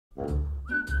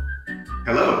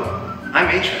Hello, I'm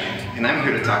A-Trak, and I'm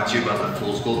here to talk to you about the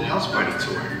Fool's Gold House Party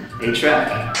Tour.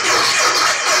 A-Trak,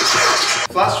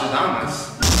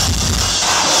 Flosstradamus,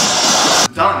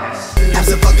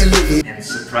 Donnis, and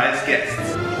surprise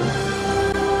guests.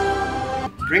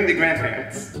 Bring the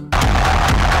grandparents.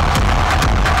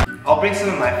 I'll bring some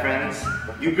of my friends,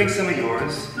 you bring some of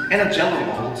yours, and a jello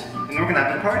mold, and we're gonna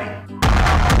have a party.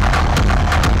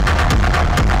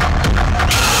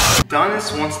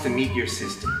 Donnis wants to meet your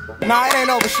sister. Nah, it ain't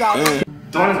over, shout.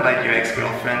 Don't invite your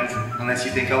ex-girlfriend unless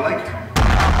you think I'll like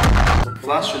her.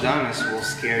 Flosstradamus will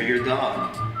scare your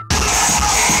dog.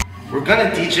 We're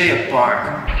gonna DJ a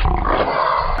bar.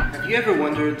 Have you ever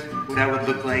wondered what I would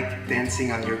look like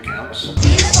dancing on your couch?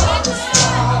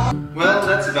 Well,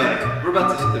 that's about it. We're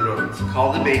about to hit the road.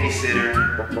 Call the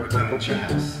babysitter. We're coming to your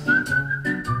house.